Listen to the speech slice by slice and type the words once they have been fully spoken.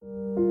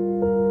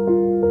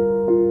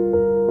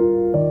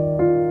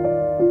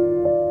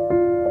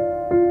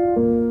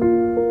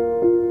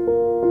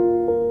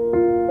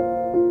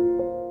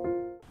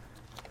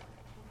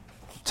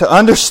to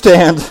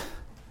understand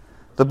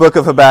the book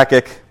of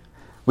Habakkuk,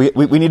 we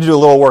need to do a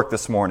little work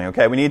this morning,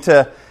 okay? We need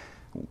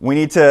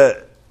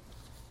to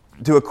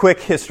do a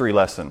quick history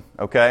lesson,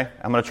 okay?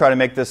 I'm going to try to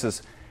make this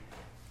as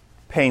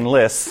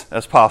painless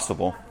as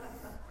possible.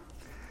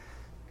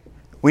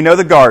 We know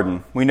the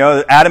garden. We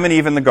know Adam and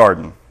Eve in the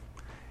garden.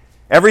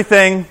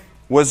 Everything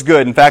was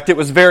good. In fact, it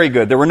was very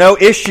good. There were no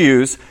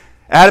issues.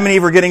 Adam and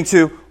Eve were getting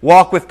to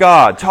walk with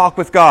God, talk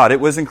with God. It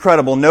was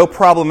incredible. No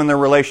problem in their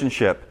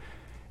relationship.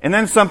 And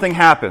then something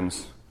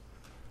happens.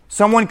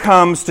 Someone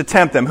comes to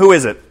tempt them. Who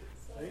is it?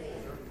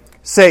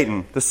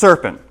 Satan, the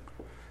serpent,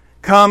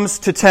 comes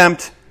to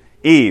tempt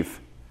Eve.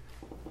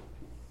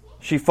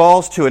 She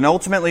falls to it. And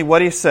ultimately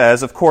what he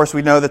says, of course,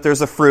 we know that there's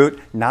a fruit,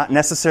 not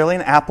necessarily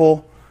an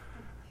apple.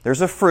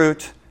 There's a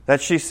fruit that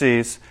she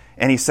sees.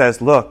 And he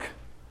says, look,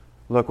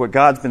 what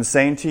God's been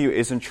saying to you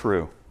isn't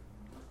true.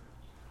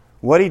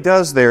 What he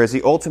does there is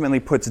he ultimately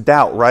puts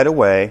doubt right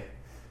away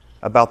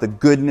about the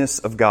goodness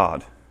of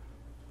God.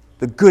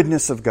 The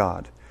goodness of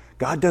God.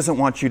 God doesn't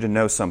want you to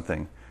know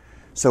something.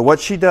 So what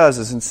she does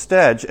is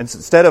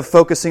instead of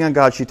focusing on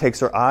God, she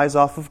takes her eyes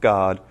off of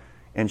God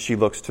and she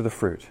looks to the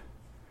fruit.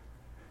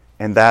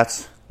 And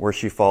that's where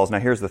she falls. Now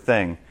here's the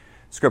thing.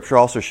 Scripture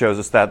also shows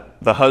us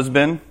that the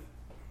husband,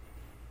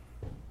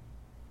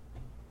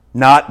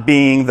 not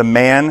being the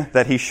man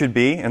that he should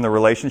be in the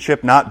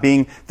relationship, not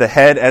being the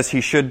head as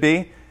he should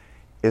be,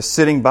 is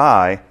sitting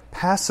by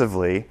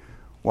passively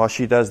while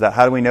she does that.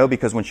 How do we know?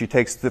 Because when she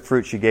takes the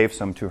fruit, she gave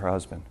some to her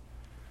husband.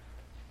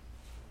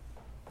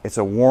 It's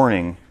a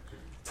warning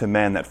to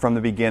men that from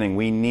the beginning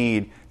we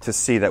need to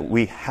see that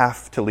we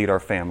have to lead our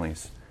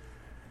families.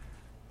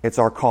 It's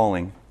our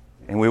calling,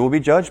 and we will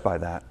be judged by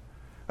that,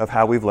 of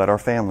how we've led our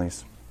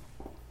families.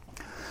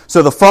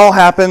 So the fall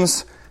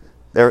happens.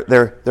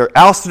 They're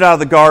ousted out of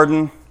the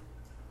garden,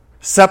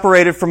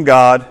 separated from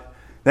God.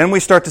 Then we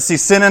start to see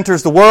sin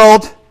enters the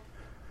world.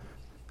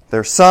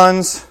 Their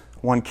sons,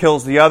 one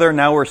kills the other.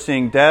 Now we're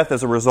seeing death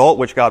as a result,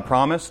 which God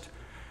promised.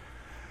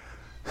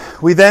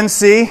 We then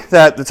see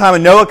that the time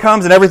of Noah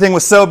comes and everything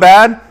was so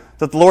bad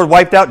that the Lord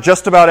wiped out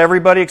just about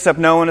everybody except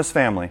Noah and his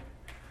family.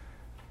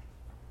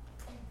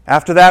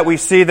 After that, we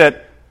see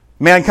that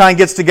mankind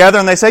gets together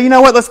and they say, you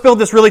know what, let's build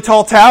this really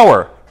tall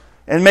tower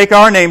and make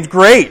our names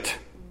great.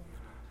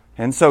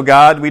 And so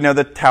God, we know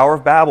the Tower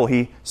of Babel,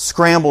 he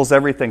scrambles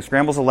everything,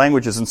 scrambles the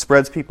languages and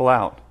spreads people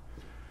out.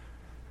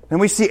 Then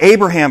we see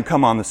Abraham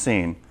come on the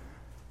scene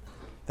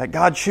that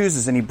God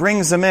chooses and he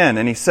brings him in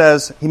and he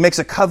says, he makes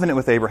a covenant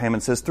with Abraham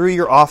and says, through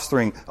your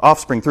offspring,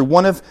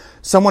 through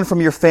someone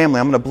from your family,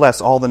 I'm going to bless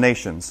all the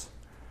nations.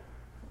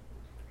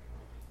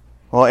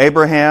 Well,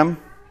 Abraham,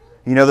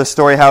 you know the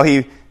story how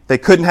they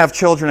couldn't have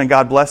children and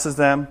God blesses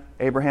them.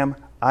 Abraham,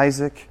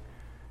 Isaac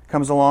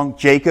comes along,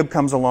 Jacob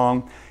comes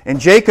along. And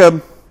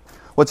Jacob,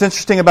 what's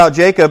interesting about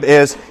Jacob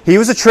is he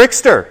was a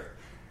trickster.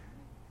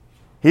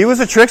 He was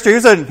a trickster.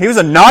 He was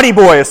a naughty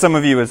boy, as some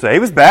of you would say. He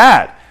was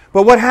bad.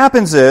 But what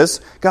happens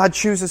is God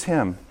chooses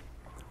him.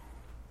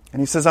 And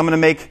he says, I'm going to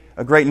make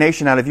a great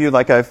nation out of you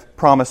like I've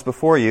promised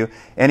before you.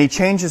 And he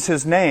changes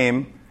his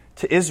name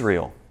to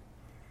Israel.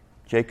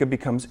 Jacob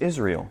becomes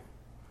Israel,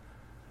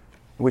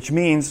 which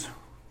means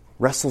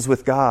wrestles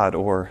with God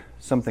or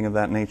something of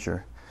that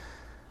nature.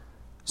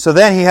 So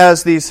then we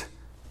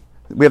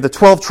have the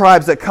 12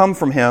 tribes that come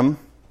from him.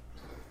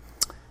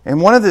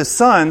 And one of his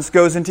sons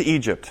goes into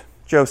Egypt,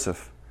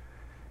 Joseph.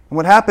 And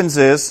what happens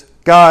is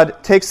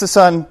God takes the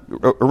son,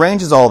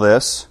 arranges all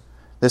this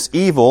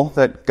evil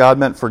that God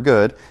meant for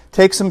good,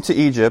 takes him to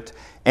Egypt,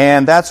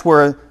 and that's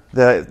where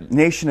the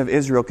nation of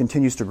Israel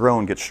continues to grow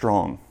and get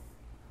strong.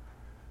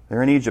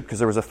 They're in Egypt because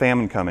there was a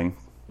famine coming.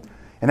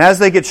 And as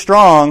they get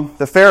strong,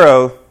 the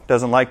Pharaoh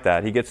doesn't like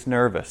that. He gets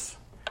nervous.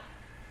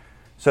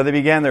 So they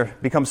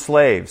become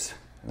slaves.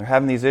 They're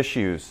having these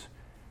issues.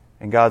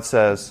 And God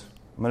says,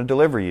 I'm going to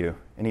deliver you.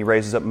 And he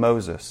raises up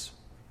Moses.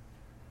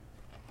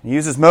 He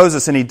uses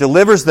Moses and he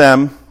delivers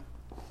them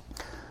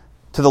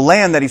to the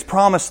land that he's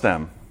promised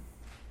them.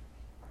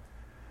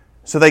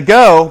 So they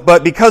go,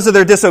 but because of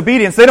their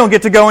disobedience, they don't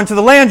get to go into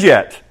the land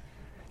yet.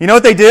 You know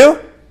what they do?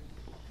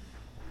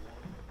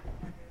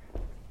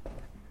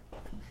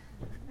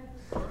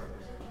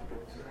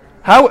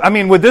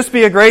 Would this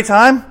be a great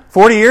time?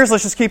 40 years?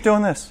 Let's just keep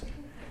doing this.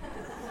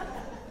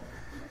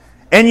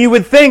 And you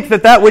would think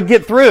that would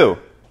get through.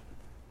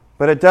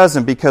 But it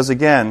doesn't because,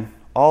 again,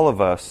 all of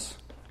us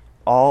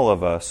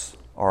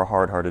are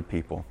hard-hearted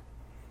people.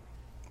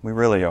 We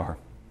really are.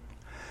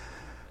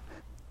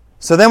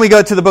 So then we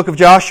go to the book of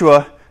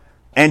Joshua,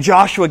 and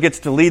Joshua gets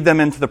to lead them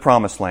into the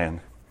promised land.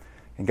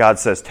 And God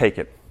says, take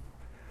it.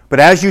 But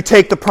as you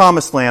take the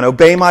promised land,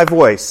 obey my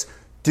voice.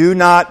 Do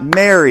not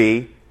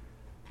marry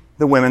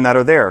the women that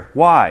are there.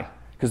 Why?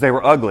 Because they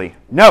were ugly.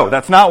 No,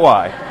 that's not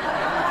why.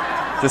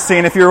 Just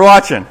seeing if you were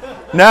watching.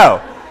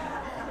 No.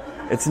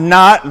 It's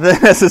not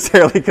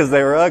necessarily because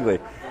they were ugly.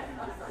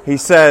 He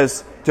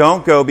says,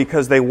 don't go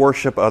because they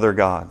worship other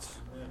gods.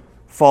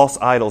 False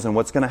idols. And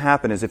what's going to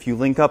happen is if you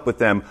link up with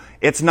them,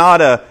 it's not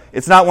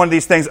one of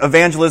these things,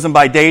 evangelism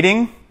by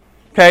dating.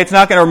 Okay, it's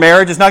not going to, or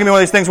marriage, it's not going to be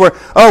one of these things where,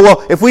 oh,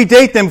 well, if we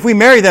date them, if we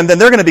marry them, then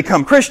they're going to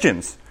become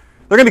Christians.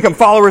 They're going to become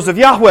followers of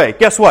Yahweh.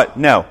 Guess what?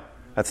 No,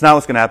 that's not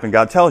what's going to happen.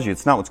 God tells you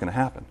it's not what's going to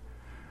happen.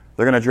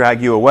 They're going to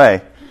drag you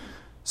away.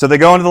 So they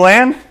go into the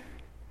land,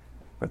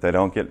 but they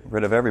don't get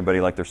rid of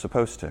everybody like they're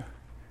supposed to.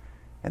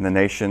 And the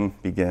nation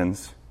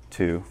begins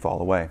to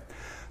fall away.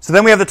 So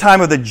then we have the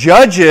time of the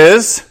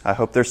judges. I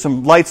hope there's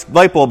some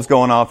light bulbs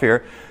going off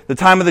here. The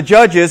time of the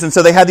judges, and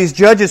so they had these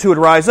judges who would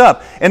rise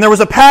up. And there was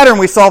a pattern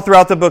we saw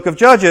throughout the book of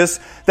Judges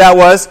that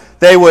was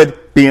they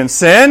would be in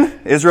sin,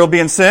 Israel be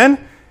in sin,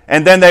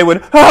 and then they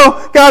would,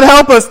 oh, God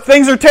help us,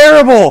 things are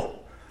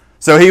terrible.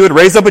 So he would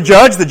raise up a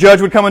judge, the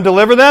judge would come and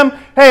deliver them.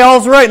 Hey,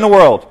 all's right in the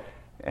world.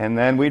 And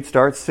then we'd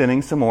start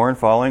sinning some more and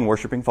following,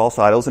 worshiping false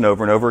idols and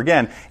over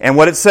again. And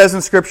what it says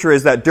in Scripture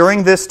is that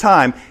during this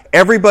time,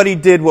 everybody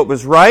did what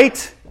was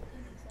right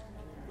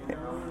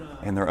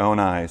in their own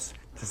eyes.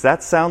 Does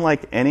that sound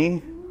like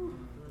any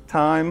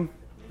time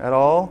at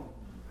all?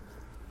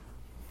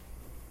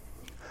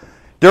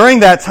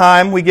 During that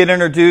time, we get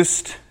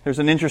introduced, there's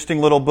an interesting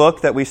little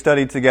book that we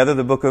studied together,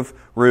 the book of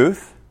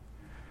Ruth.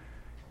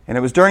 And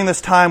it was during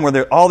this time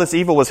where all this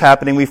evil was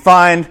happening, we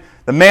find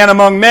the man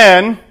among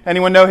men.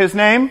 Anyone know his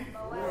name?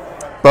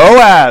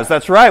 Boaz,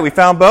 that's right. We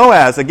found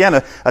Boaz.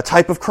 Again, a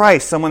type of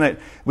Christ, someone that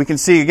we can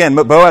see again.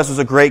 Boaz was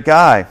a great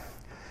guy.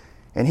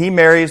 And he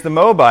marries the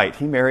Moabite.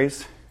 He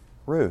marries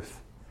Ruth.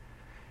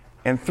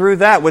 And through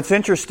that, what's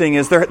interesting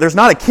is there's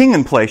not a king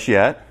in place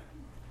yet,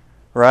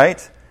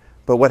 right?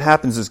 But what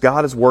happens is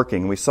God is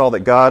working. We saw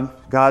that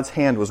God's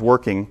hand was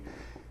working.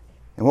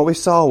 And what we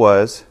saw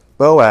was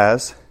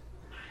Boaz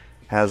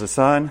has a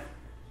son,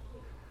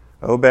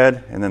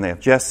 Obed, and then they have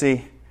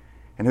Jesse.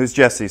 And who's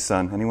Jesse's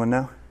son? Anyone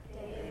know?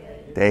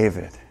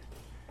 David.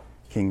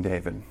 King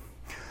David.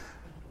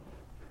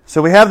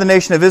 So we have the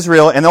nation of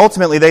Israel, and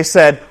ultimately they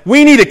said,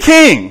 we need a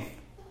king.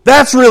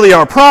 That's really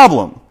our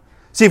problem.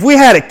 See, if we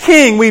had a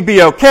king, we'd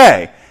be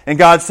okay. And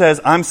God says,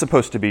 I'm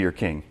supposed to be your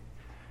king.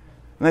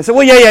 And they said,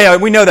 well, yeah,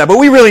 we know that, but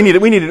we really need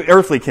it. We need an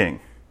earthly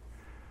king.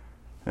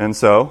 And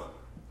so,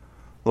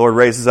 the Lord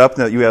raises up.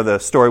 Now you have the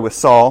story with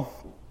Saul,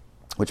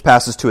 which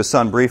passes to his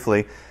son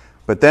briefly.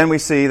 But then we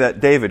see that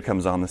David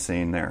comes on the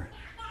scene there.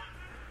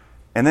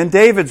 And then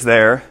David's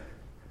there,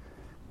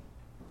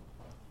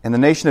 and the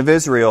nation of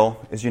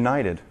Israel is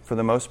united, for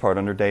the most part,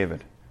 under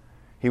David.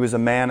 He was a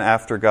man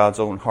after God's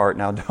own heart.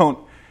 Now, don't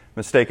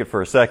mistake it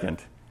for a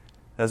second.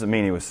 Doesn't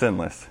mean he was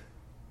sinless.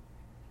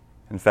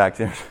 In fact,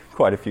 there's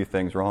quite a few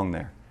things wrong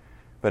there.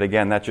 But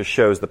again, that just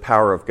shows the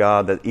power of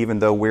God, that even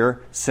though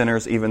we're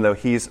sinners, even though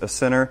he's a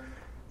sinner,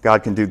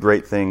 God can do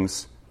great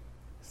things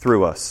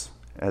through us,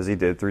 as he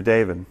did through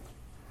David.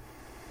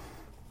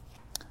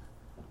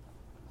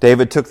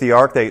 David took the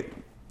ark. They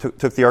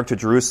took the ark to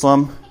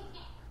Jerusalem,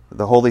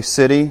 the holy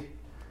city,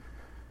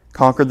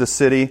 conquered the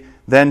city.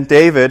 Then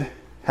David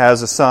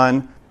has a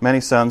son,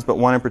 many sons, but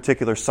one in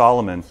particular,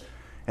 Solomon.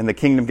 And the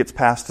kingdom gets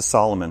passed to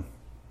Solomon.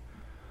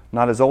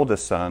 Not his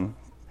oldest son.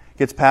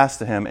 Gets passed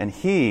to him, and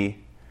he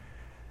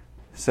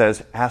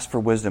says, ask for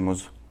wisdom,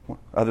 was,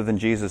 other than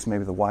Jesus,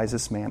 maybe the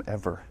wisest man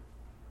ever.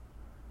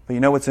 But you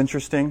know what's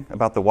interesting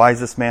about the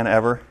wisest man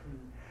ever?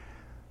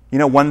 You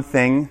know one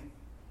thing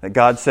that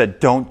God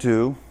said, don't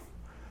do?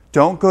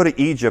 Don't go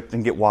to Egypt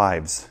and get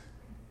wives.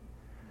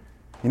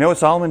 You know what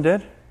Solomon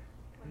did?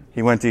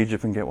 He went to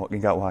Egypt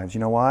and got wives.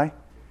 You know why?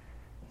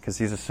 Because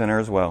he's a sinner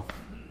as well.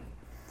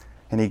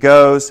 And he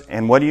goes,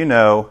 and what do you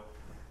know?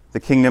 The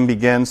kingdom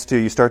begins to,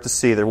 you start to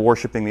see they're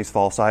worshiping these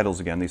false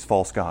idols again, these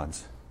false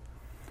gods.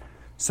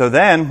 So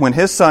then, when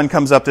his son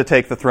comes up to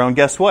take the throne,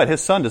 guess what? His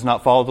son does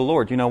not follow the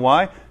Lord. You know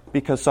why?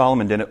 Because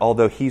Solomon did it,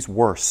 although he's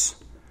worse.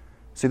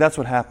 See, that's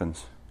what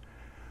happens.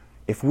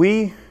 If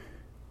we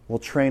will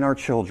train our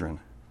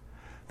children,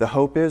 the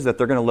hope is that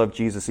they're going to love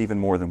Jesus even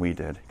more than we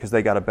did, because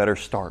they got a better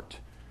start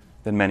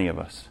than many of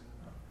us.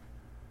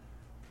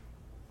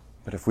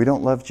 But if we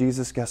don't love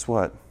Jesus, guess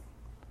what?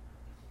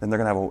 Then they're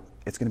going to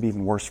it's going to be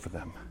even worse for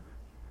them.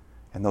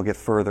 And they'll get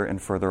further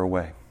and further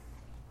away.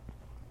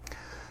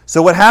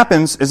 So what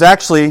happens is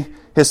actually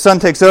his son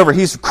takes over.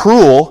 He's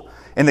cruel,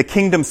 and the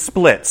kingdom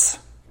splits.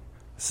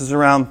 This is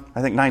around,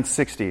 I think,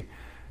 960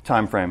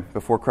 time frame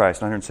before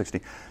Christ, 960.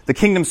 The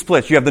kingdom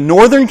splits. You have the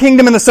northern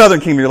kingdom and the southern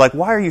kingdom. You're like,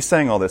 why are you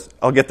saying all this?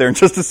 I'll get there in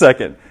just a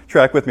second.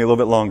 Track with me a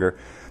little bit longer.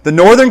 The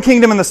northern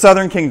kingdom and the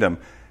southern kingdom.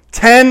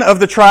 10 of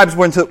the tribes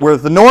were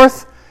the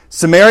north.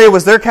 Samaria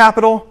was their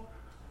capital.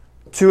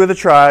 2 of the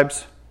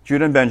tribes,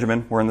 Judah and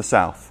Benjamin, were in the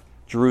south.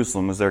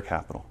 Jerusalem was their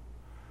capital.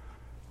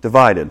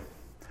 Divided.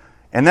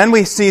 And then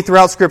we see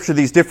throughout Scripture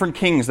these different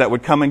kings that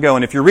would come and go.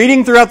 And if you're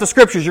reading throughout the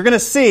Scriptures, you're going to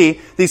see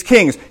these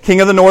kings.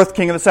 King of the north,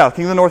 king of the south.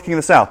 King of the north, king of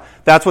the south.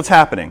 That's what's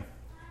happening.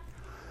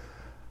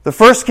 The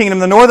first kingdom,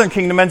 the northern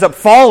kingdom, ends up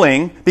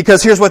falling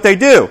because here's what they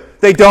do.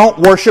 They don't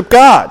worship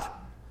God.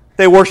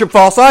 They worship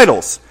false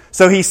idols.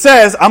 So he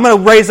says, I'm going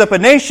to raise up a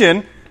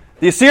nation.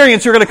 The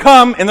Assyrians are going to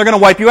come and they're going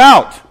to wipe you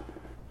out.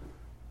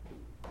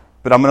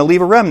 But I'm going to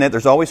leave a remnant.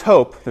 There's always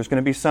hope. There's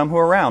going to be some who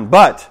are around.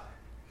 But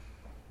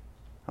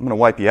I'm going to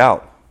wipe you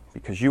out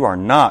because you are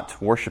not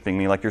worshiping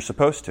me like you're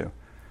supposed to.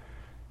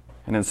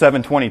 And in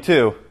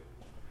 722,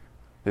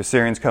 the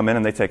Assyrians come in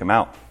and they take them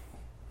out.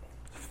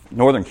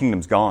 Northern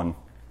kingdom's gone.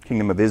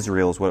 Kingdom of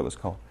Israel is what it was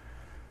called.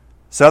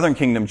 Southern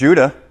kingdom,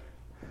 Judah,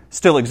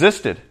 still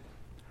existed.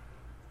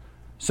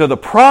 So the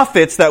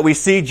prophets that we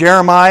see,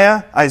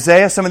 Jeremiah,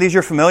 Isaiah, some of these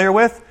you're familiar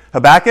with,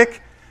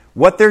 Habakkuk,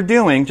 what they're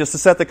doing, just to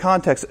set the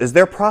context, is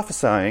they're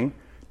prophesying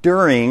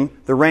during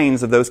the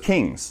reigns of those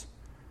kings.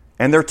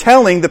 And they're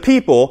telling the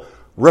people,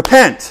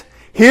 repent.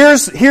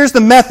 Here's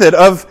the method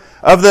of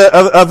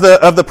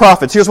the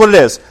prophets. Here's what it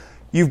is.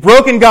 You've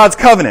broken God's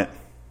covenant.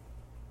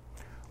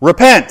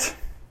 Repent.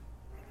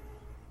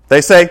 They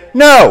say,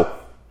 no.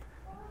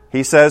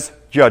 He says,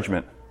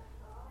 judgment.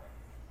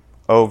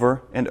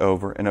 Over and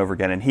over and over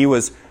again. And he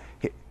was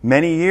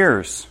many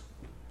years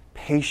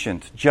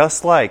patient,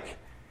 just like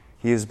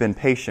he has been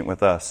patient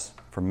with us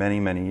for many,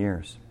 many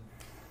years.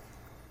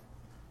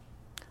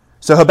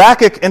 So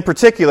Habakkuk in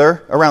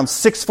particular, around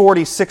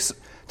 646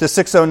 to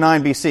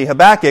 609 BC,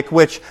 Habakkuk,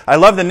 which I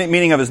love the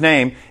meaning of his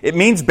name, it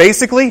means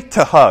basically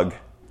to hug,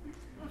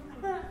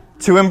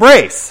 to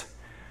embrace.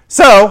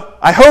 So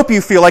I hope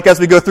you feel like as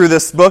we go through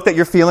this book that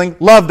you're feeling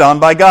loved on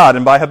by God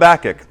and by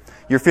Habakkuk.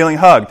 You're feeling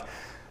hugged.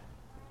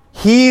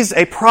 He's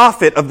a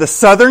prophet of the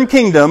southern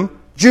kingdom,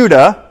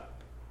 Judah,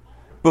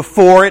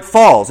 before it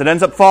falls. It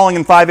ends up falling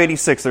in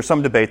 586. There's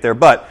some debate there.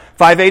 But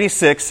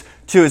 586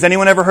 to, has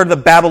anyone ever heard of the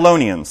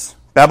Babylonians?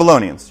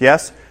 Babylonians,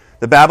 yes?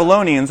 The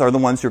Babylonians are the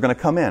ones who are going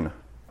to come in.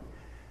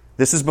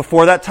 This is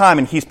before that time,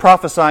 and he's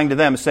prophesying to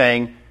them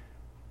saying,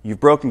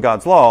 you've broken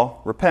God's law,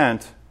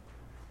 repent.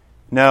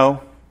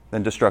 No,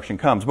 then destruction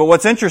comes. But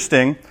what's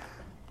interesting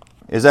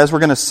is, as we're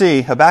going to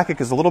see, Habakkuk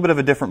is a little bit of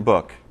a different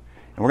book.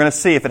 And we're going to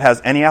see if it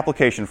has any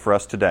application for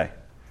us today.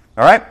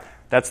 All right?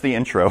 That's the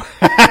intro.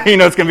 You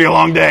know it's going to be a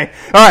long day.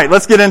 All right,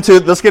 let's get into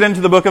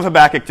the book of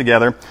Habakkuk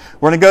together.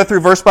 We're going to go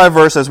through verse by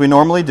verse as we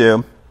normally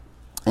do,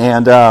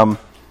 and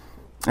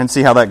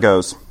see how that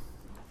goes.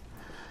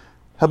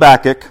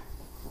 Habakkuk.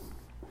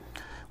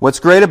 What's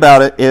great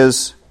about it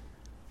is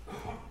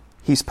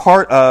he's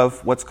part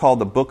of what's called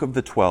the Book of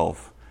the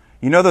 12.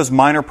 You know those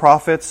minor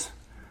prophets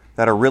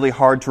that are really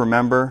hard to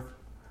remember?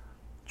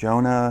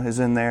 Jonah is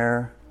in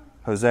there.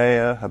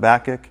 Hosea,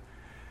 Habakkuk.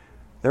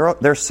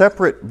 They're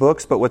separate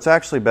books, but what's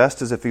actually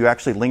best is if you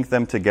actually link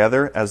them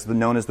together as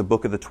known as the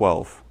Book of the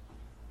 12.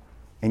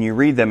 And you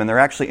read them, and they're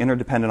actually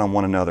interdependent on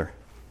one another.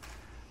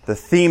 The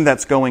theme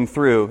that's going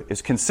through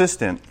is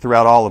consistent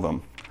throughout all of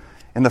them.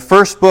 In the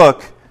first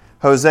book,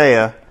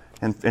 Hosea,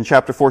 in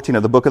chapter 14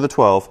 of the Book of the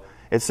 12,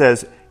 it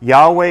says,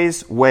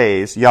 Yahweh's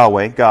ways,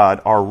 Yahweh,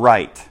 God, are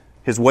right.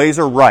 His ways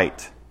are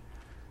right,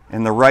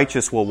 and the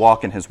righteous will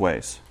walk in His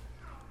ways.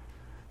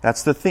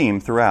 That's the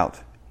theme throughout.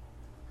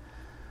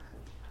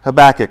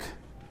 Habakkuk,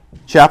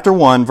 chapter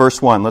 1,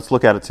 verse 1. Let's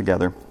look at it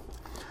together.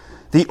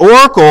 The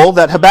oracle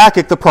that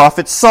Habakkuk the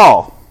prophet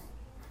saw.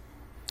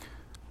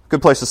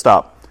 Good place to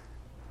stop.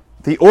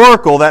 The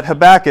oracle that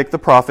Habakkuk the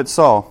prophet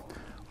saw.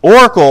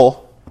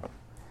 Oracle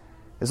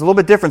is a little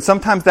bit different.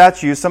 Sometimes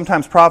that's used,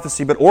 sometimes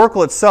prophecy, but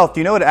oracle itself, do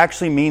you know it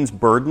actually means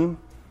burden?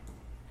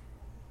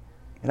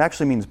 It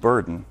actually means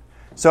burden.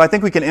 So I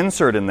think we can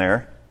insert in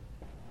there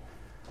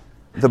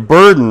the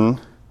burden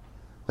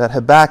that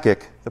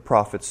Habakkuk the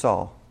prophet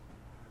saw.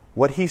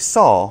 What he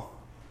saw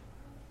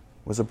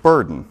was a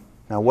burden.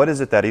 Now, what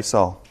is it that he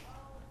saw?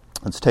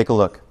 Let's take a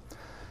look.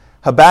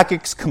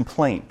 Habakkuk's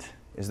complaint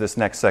is this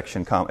next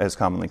section as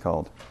commonly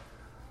called.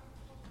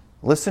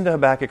 Listen to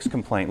Habakkuk's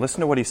complaint.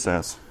 Listen to what he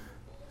says.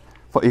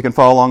 You can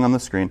follow along on the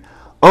screen.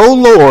 O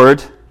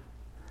Lord,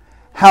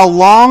 how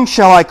long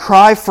shall I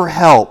cry for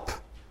help,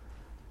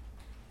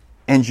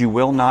 and you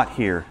will not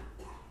hear?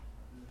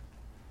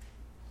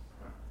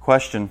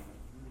 Question.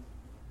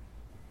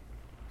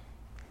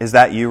 Is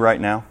that you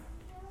right now?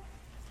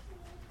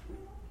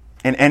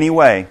 In any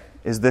way,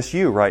 is this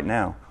you right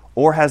now?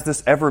 Or has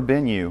this ever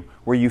been you,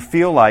 where you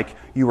feel like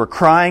you were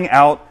crying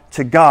out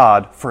to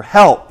God for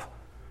help,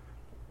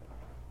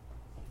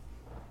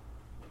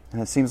 and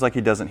it seems like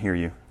He doesn't hear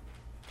you?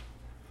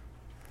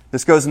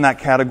 This goes in that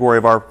category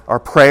of our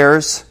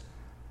prayers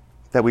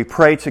that we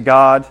pray to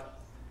God,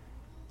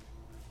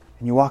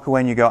 and you walk away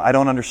and you go, I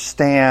don't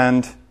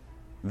understand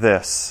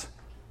this.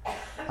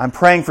 I'm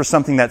praying for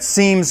something that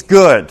seems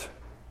good.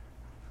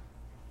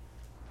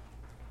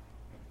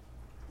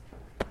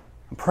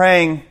 I'm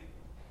praying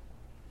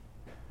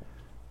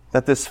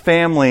that this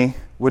family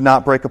would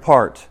not break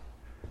apart,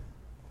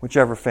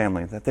 whichever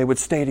family, that they would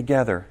stay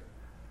together.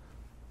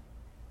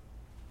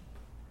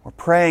 We're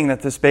praying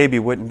that this baby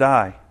wouldn't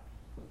die.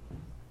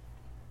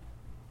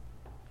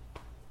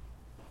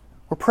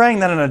 We're praying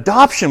that an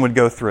adoption would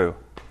go through,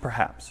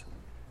 perhaps.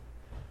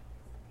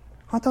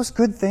 Aren't those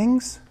good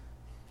things?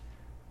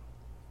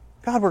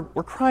 God,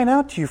 we're crying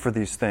out to you for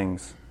these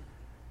things.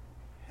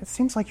 It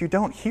seems like you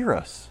don't hear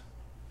us.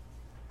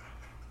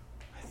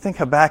 I think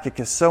Habakkuk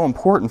is so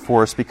important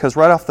for us because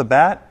right off the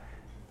bat,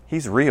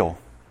 he's real.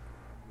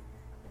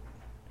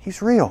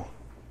 He's real.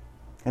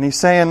 And he's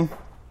saying,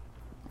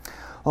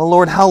 Oh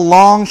Lord, how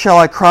long shall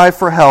I cry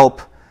for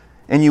help,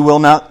 and you will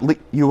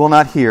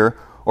not hear,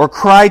 or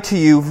cry to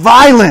you,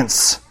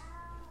 violence,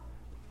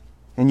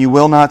 and you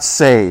will not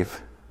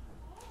save.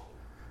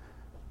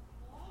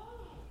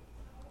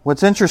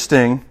 What's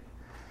interesting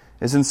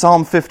is in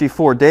Psalm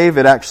 54,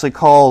 David actually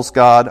calls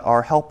God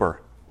our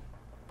helper.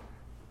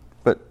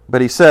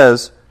 But he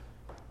says,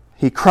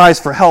 he cries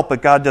for help,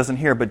 but God doesn't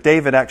hear. But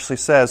David actually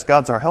says,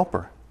 God's our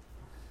helper.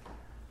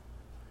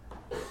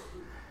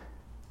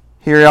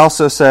 Here he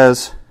also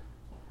says,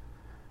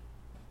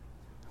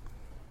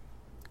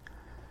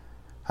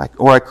 I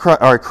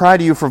cry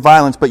to you for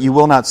violence, but you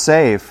will not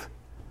save.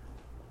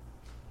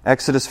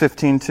 Exodus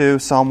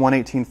 15:2, Psalm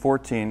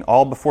 118:14,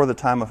 all before the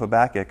time of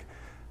Habakkuk,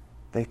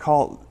 they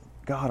call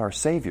God our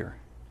Savior,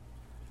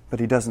 but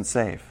He doesn't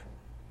save.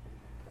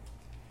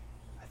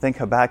 I think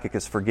Habakkuk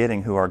is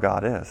forgetting who our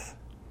God is.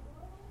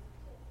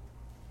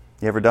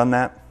 You ever done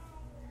that?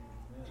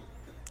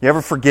 You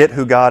ever forget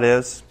who God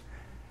is?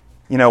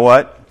 You know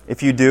what?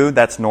 If you do,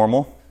 that's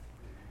normal.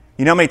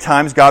 You know how many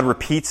times God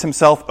repeats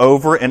Himself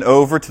over and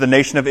over to the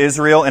nation of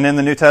Israel and in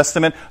the New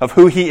Testament of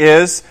who He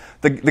is?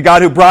 The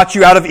God who brought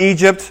you out of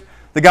Egypt,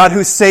 the God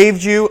who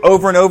saved you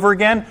over and over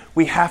again?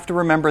 We have to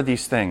remember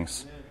these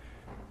things.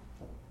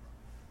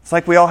 It's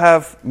like we all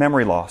have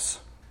memory loss.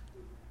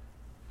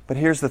 But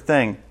here's the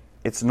thing.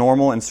 It's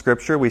normal in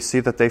Scripture. We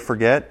see that they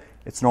forget.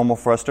 It's normal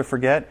for us to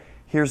forget.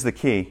 Here's the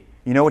key.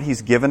 You know what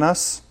He's given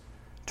us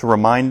to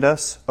remind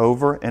us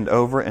over and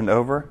over and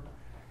over?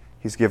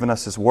 He's given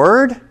us His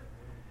Word,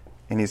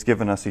 and He's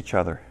given us each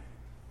other.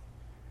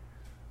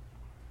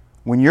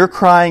 When you're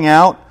crying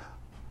out,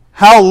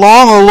 how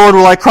long, O Lord,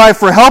 will I cry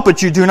for help,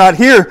 but you do not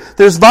hear?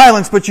 There's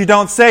violence, but you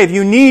don't save.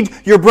 You need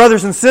your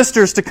brothers and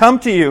sisters to come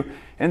to you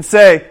and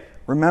say,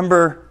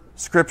 remember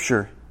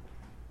Scripture.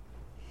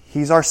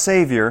 He's our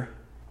Savior.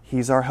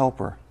 He's our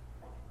helper.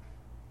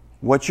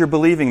 What you're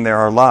believing there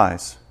are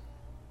lies.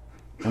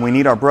 And we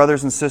need our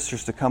brothers and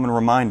sisters to come and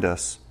remind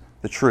us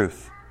the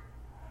truth.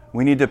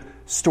 We need to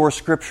store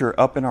Scripture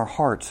up in our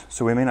hearts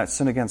so we may not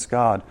sin against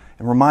God,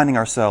 and reminding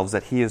ourselves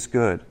that He is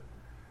good.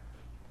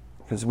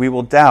 Because we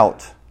will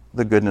doubt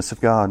the goodness of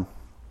God.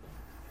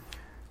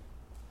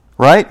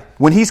 Right?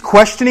 When he's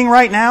questioning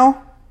right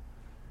now,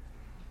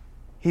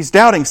 he's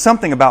doubting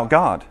something about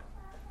God.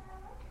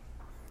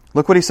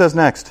 Look what he says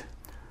next.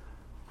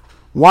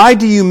 Why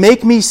do you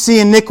make me see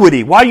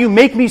iniquity? Why do you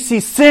make me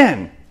see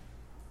sin?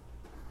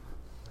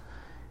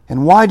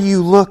 And why do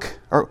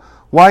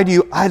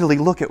you idly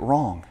look at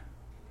wrong?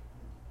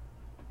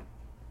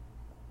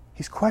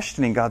 He's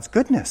questioning God's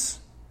goodness.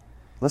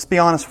 Let's be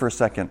honest for a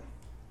second.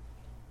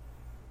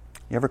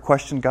 You ever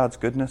questioned God's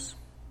goodness?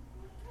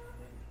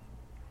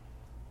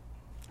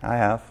 I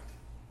have.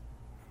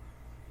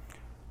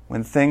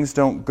 When things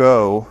don't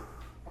go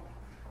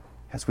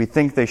as we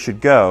think they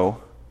should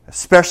go,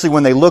 especially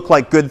when they look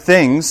like good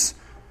things,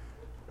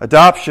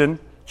 adoption,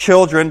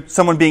 children,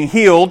 someone being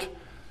healed,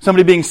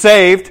 somebody being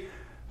saved,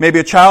 maybe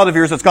a child of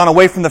yours that's gone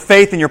away from the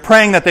faith and you're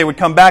praying that they would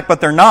come back,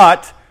 but they're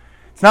not.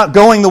 It's not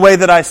going the way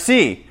that I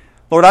see.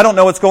 Lord, I don't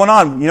know what's going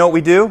on. You know what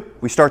we do?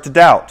 We start to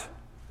doubt.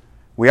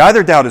 We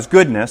either doubt His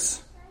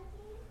goodness,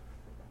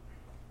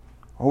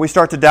 or we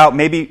start to doubt,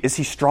 maybe, is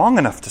He strong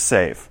enough to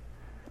save?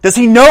 Does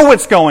He know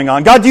what's going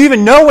on? God, do you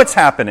even know what's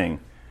happening?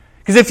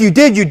 Because if you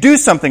did, you'd do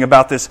something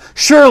about this,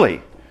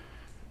 surely.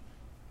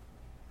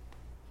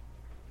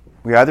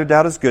 We either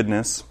doubt His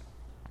goodness,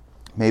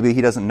 maybe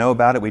He doesn't know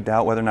about it, we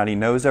doubt whether or not He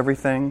knows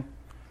everything,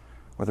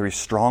 whether He's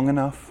strong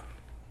enough.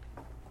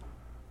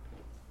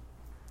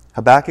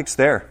 Habakkuk's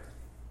there.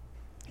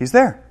 He's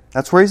there.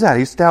 That's where he's at.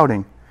 He's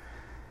doubting.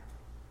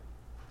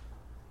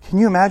 Can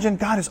you imagine?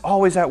 God is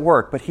always at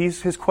work, but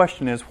his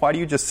question is, why do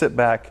you just sit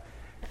back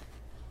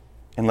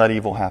and let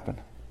evil happen?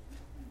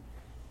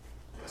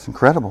 It's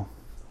incredible.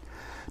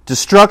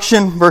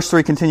 Destruction, verse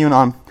 3, continuing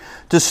on.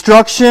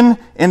 Destruction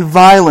and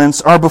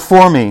violence are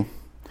before me.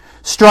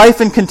 Strife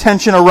and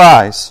contention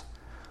arise.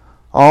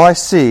 All I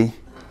see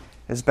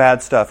is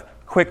bad stuff.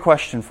 Quick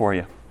question for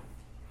you.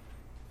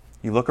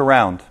 You look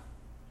around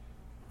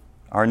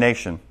our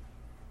nation.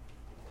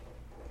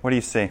 What do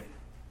you see?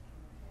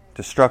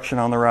 Destruction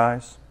on the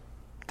rise,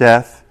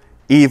 death,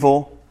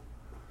 evil.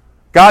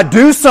 God,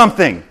 do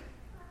something.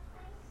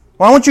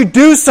 Why don't you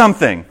do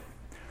something?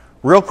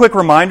 Real quick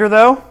reminder,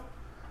 though.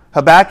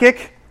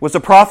 Habakkuk was a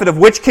prophet of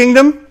which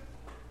kingdom?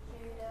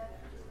 Judah.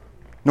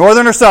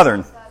 Northern or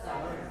southern?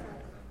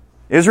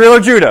 Israel or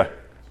Judah?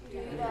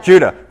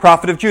 Judah.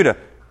 Prophet of Judah.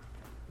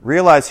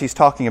 Realize he's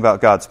talking about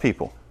God's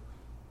people.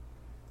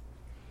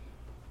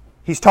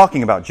 He's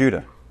talking about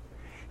Judah.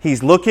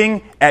 He's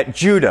looking at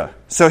Judah.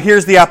 So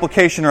here's the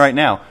application right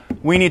now.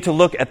 We need to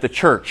look at the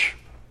church.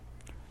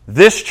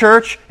 This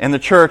church and the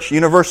church,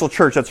 universal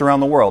church that's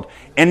around the world,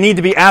 and need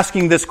to be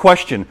asking this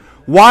question.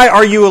 Why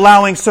are you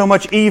allowing so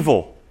much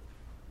evil?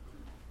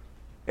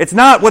 It's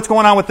not what's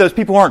going on with those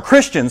people who aren't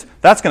Christians.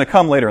 That's going to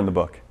come later in the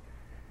book.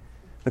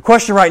 The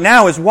question right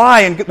now is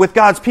why with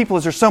God's people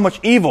is there so much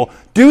evil?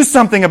 Do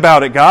something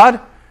about it, God.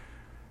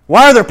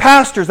 Why are there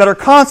pastors that are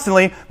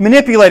constantly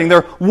manipulating?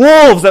 They're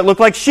wolves that look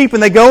like sheep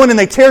and they go in and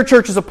they tear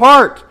churches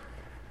apart.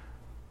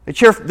 They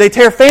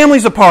tear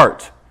families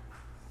apart.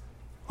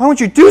 Why don't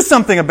you do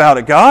something about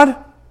it, God?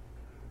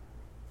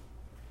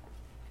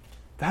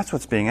 That's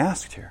what's being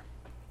asked here.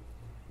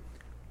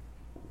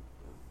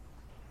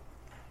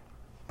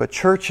 But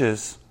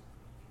churches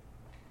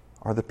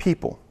are the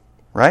people,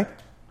 right?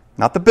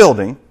 Not the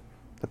building,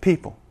 the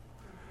people.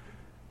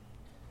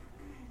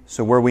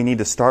 So where we need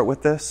to start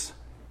with this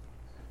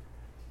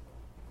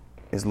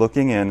is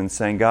looking in and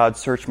saying, God,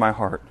 search my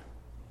heart.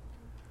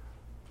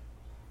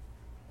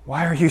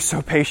 Why are you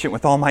so patient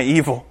with all my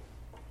evil?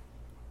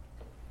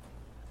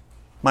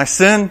 My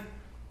sin?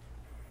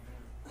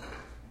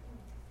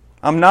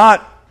 I'm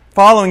not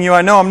following you.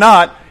 I know I'm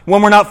not.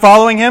 When we're not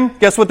following Him,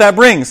 guess what that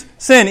brings?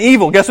 Sin,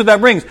 evil. Guess what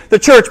that brings? The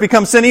church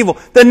becomes sin, evil.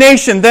 The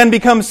nation then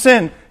becomes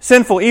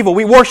sinful, evil.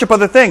 We worship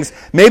other things.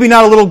 Maybe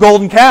not a little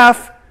golden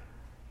calf,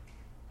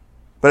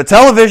 but a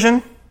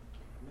television,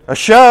 a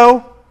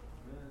show.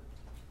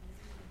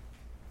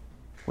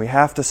 We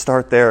have to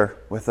start there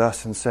with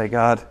us and say,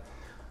 God,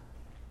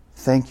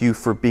 thank you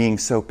for being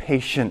so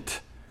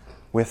patient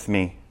with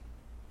me.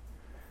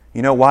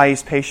 You know why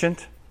He's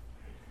patient?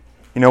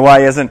 You know why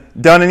He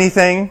hasn't done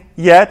anything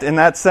yet in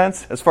that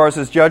sense as far as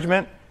His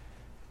judgment?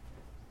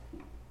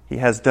 He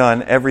has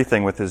done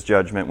everything with His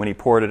judgment when He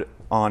poured it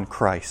on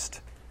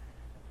Christ.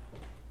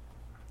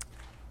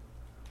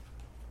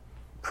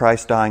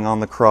 Christ dying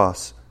on the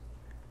cross.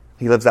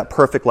 He lives that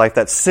perfect life,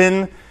 that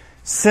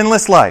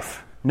sinless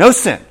life. No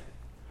sin.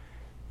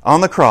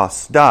 On the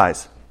cross,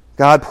 dies.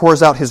 God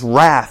pours out His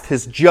wrath,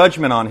 His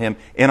judgment on Him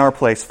in our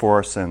place for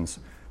our sins.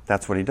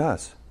 That's what He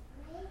does.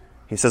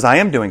 He says, I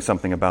am doing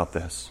something about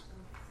this.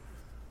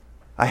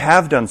 I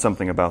have done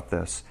something about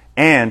this.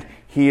 And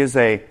He is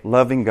a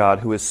loving God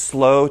who is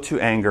slow to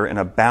anger and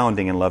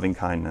abounding in loving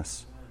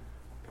kindness.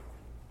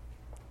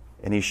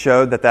 And He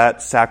showed that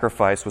that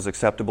sacrifice was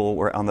acceptable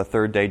where on the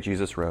third day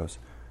Jesus rose.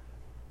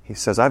 He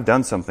says, I've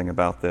done something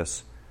about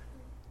this.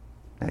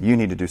 Now you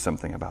need to do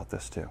something about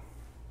this too.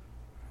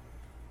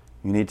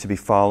 You need to be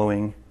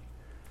following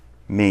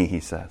me,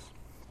 He says.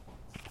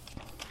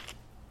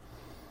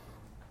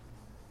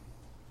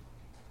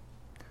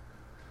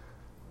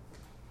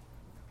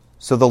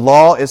 So the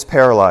law is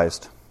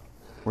paralyzed.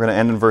 We're going to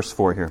end in verse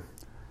 4 here.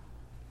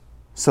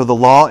 So the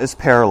law is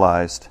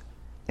paralyzed,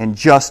 and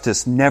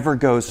justice never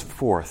goes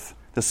forth.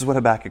 This is what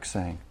Habakkuk's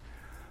saying.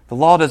 The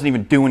law doesn't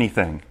even do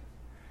anything.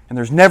 And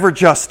there's never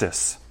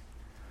justice.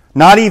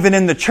 Not even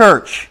in the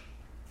church.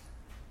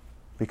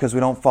 Because we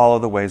don't follow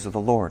the ways of the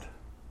Lord.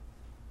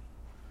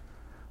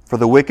 For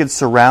the wicked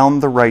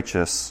surround the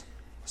righteous,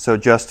 so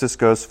justice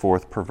goes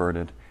forth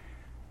perverted.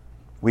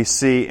 We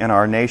see in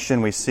our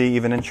nation, we see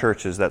even in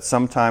churches, that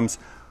sometimes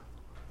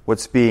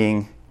what's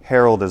being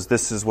heralded as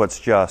this is what's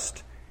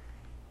just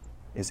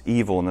is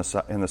evil in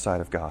the sight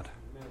of God.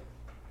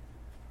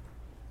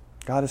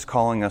 God is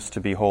calling us to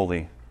be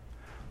holy.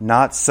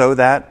 Not so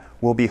that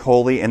we'll be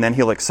holy and then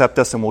He'll accept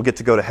us and we'll get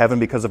to go to heaven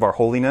because of our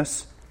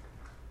holiness,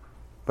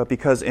 but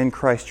because in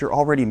Christ you're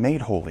already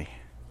made holy.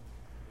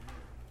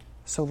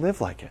 So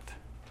live like it.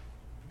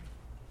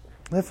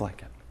 Live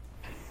like it.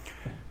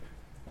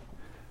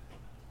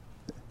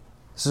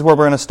 This is where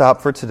we're going to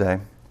stop for today.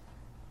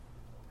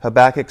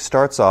 Habakkuk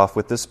starts off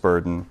with this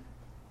burden,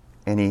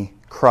 and he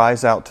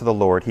cries out to the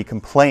Lord. He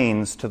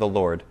complains to the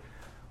Lord.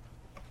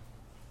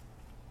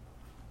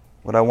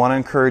 What I want to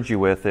encourage you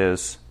with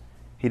is,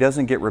 he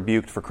doesn't get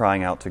rebuked for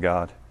crying out to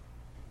God.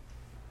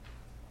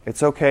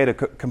 It's okay to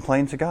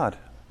complain to God.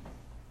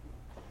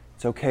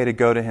 It's okay to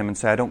go to Him and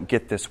say, I don't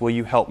get this. Will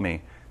you help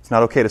me? It's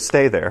not okay to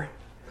stay there.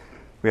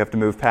 We have to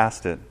move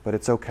past it, but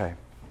it's okay.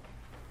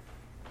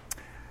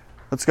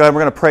 Let's go ahead.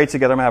 We're going to pray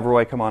together. I'm going to have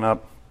Roy come on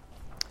up.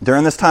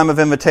 During this time of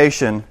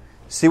invitation,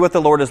 see what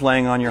the Lord is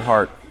laying on your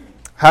heart.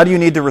 How do you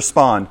need to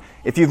respond?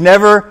 If you've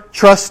never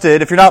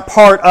trusted, if you're not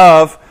part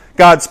of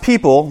God's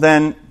people,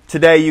 then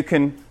today you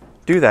can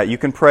do that. You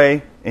can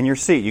pray in your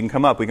seat. You can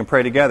come up. We can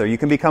pray together. You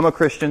can become a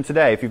Christian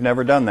today if you've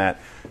never done that,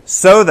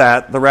 so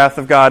that the wrath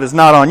of God is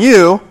not on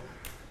you,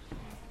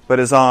 but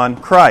is on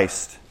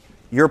Christ.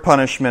 Your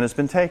punishment has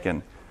been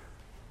taken.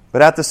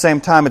 But at the same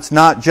time, it's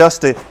not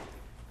just a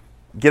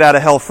get out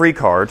of hell free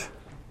card.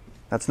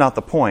 That's not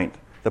the point.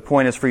 The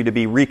point is for you to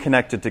be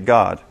reconnected to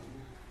God.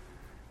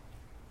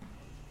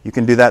 You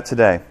can do that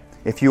today.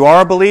 If you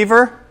are a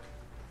believer,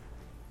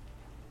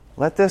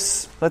 let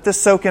this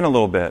soak in a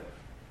little bit.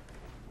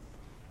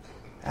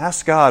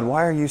 Ask God,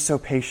 why are you so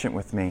patient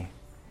with me?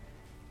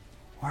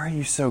 Why are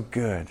you so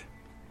good?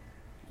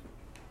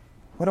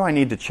 What do I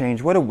need to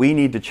change? What do we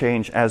need to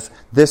change as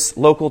this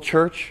local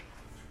church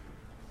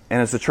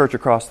and as the church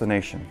across the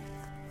nation?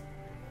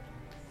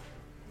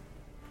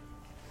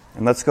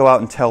 And let's go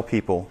out and tell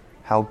people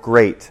how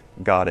great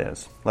God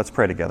is. Let's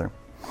pray together.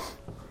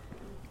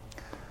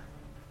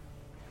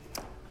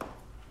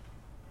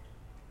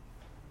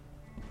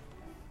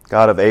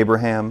 God of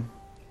Abraham,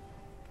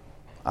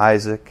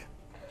 Isaac,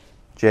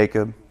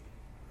 Jacob,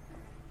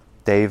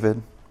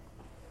 David,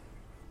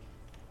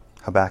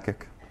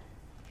 Habakkuk,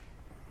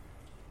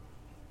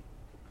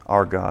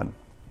 our God,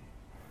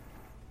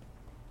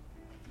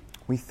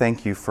 we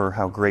thank you for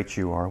how great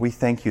you are. We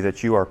thank you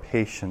that you are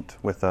patient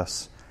with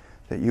us,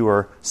 that you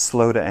are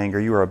slow to anger,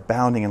 you are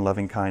abounding in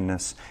loving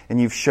kindness, and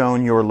you've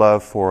shown your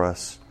love for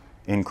us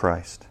in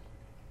Christ.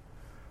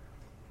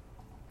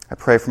 I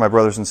pray for my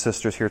brothers and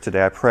sisters here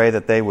today. I pray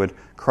that they would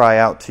cry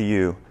out to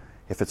you.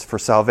 If it's for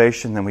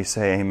salvation, then we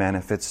say amen.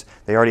 If it's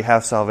they already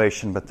have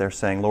salvation, but they're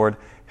saying, Lord,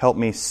 help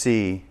me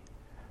see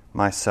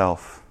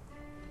myself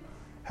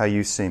how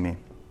you see me.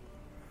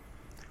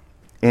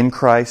 In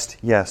Christ,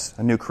 yes,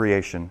 a new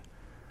creation.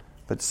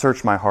 But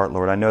search my heart,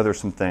 Lord. I know there's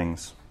some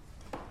things.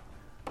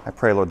 I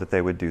pray, Lord, that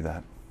they would do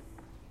that.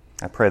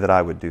 I pray that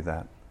I would do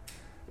that.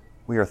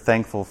 We are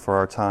thankful for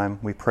our time.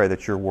 We pray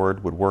that your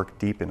word would work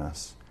deep in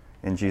us.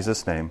 In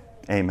Jesus' name,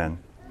 amen.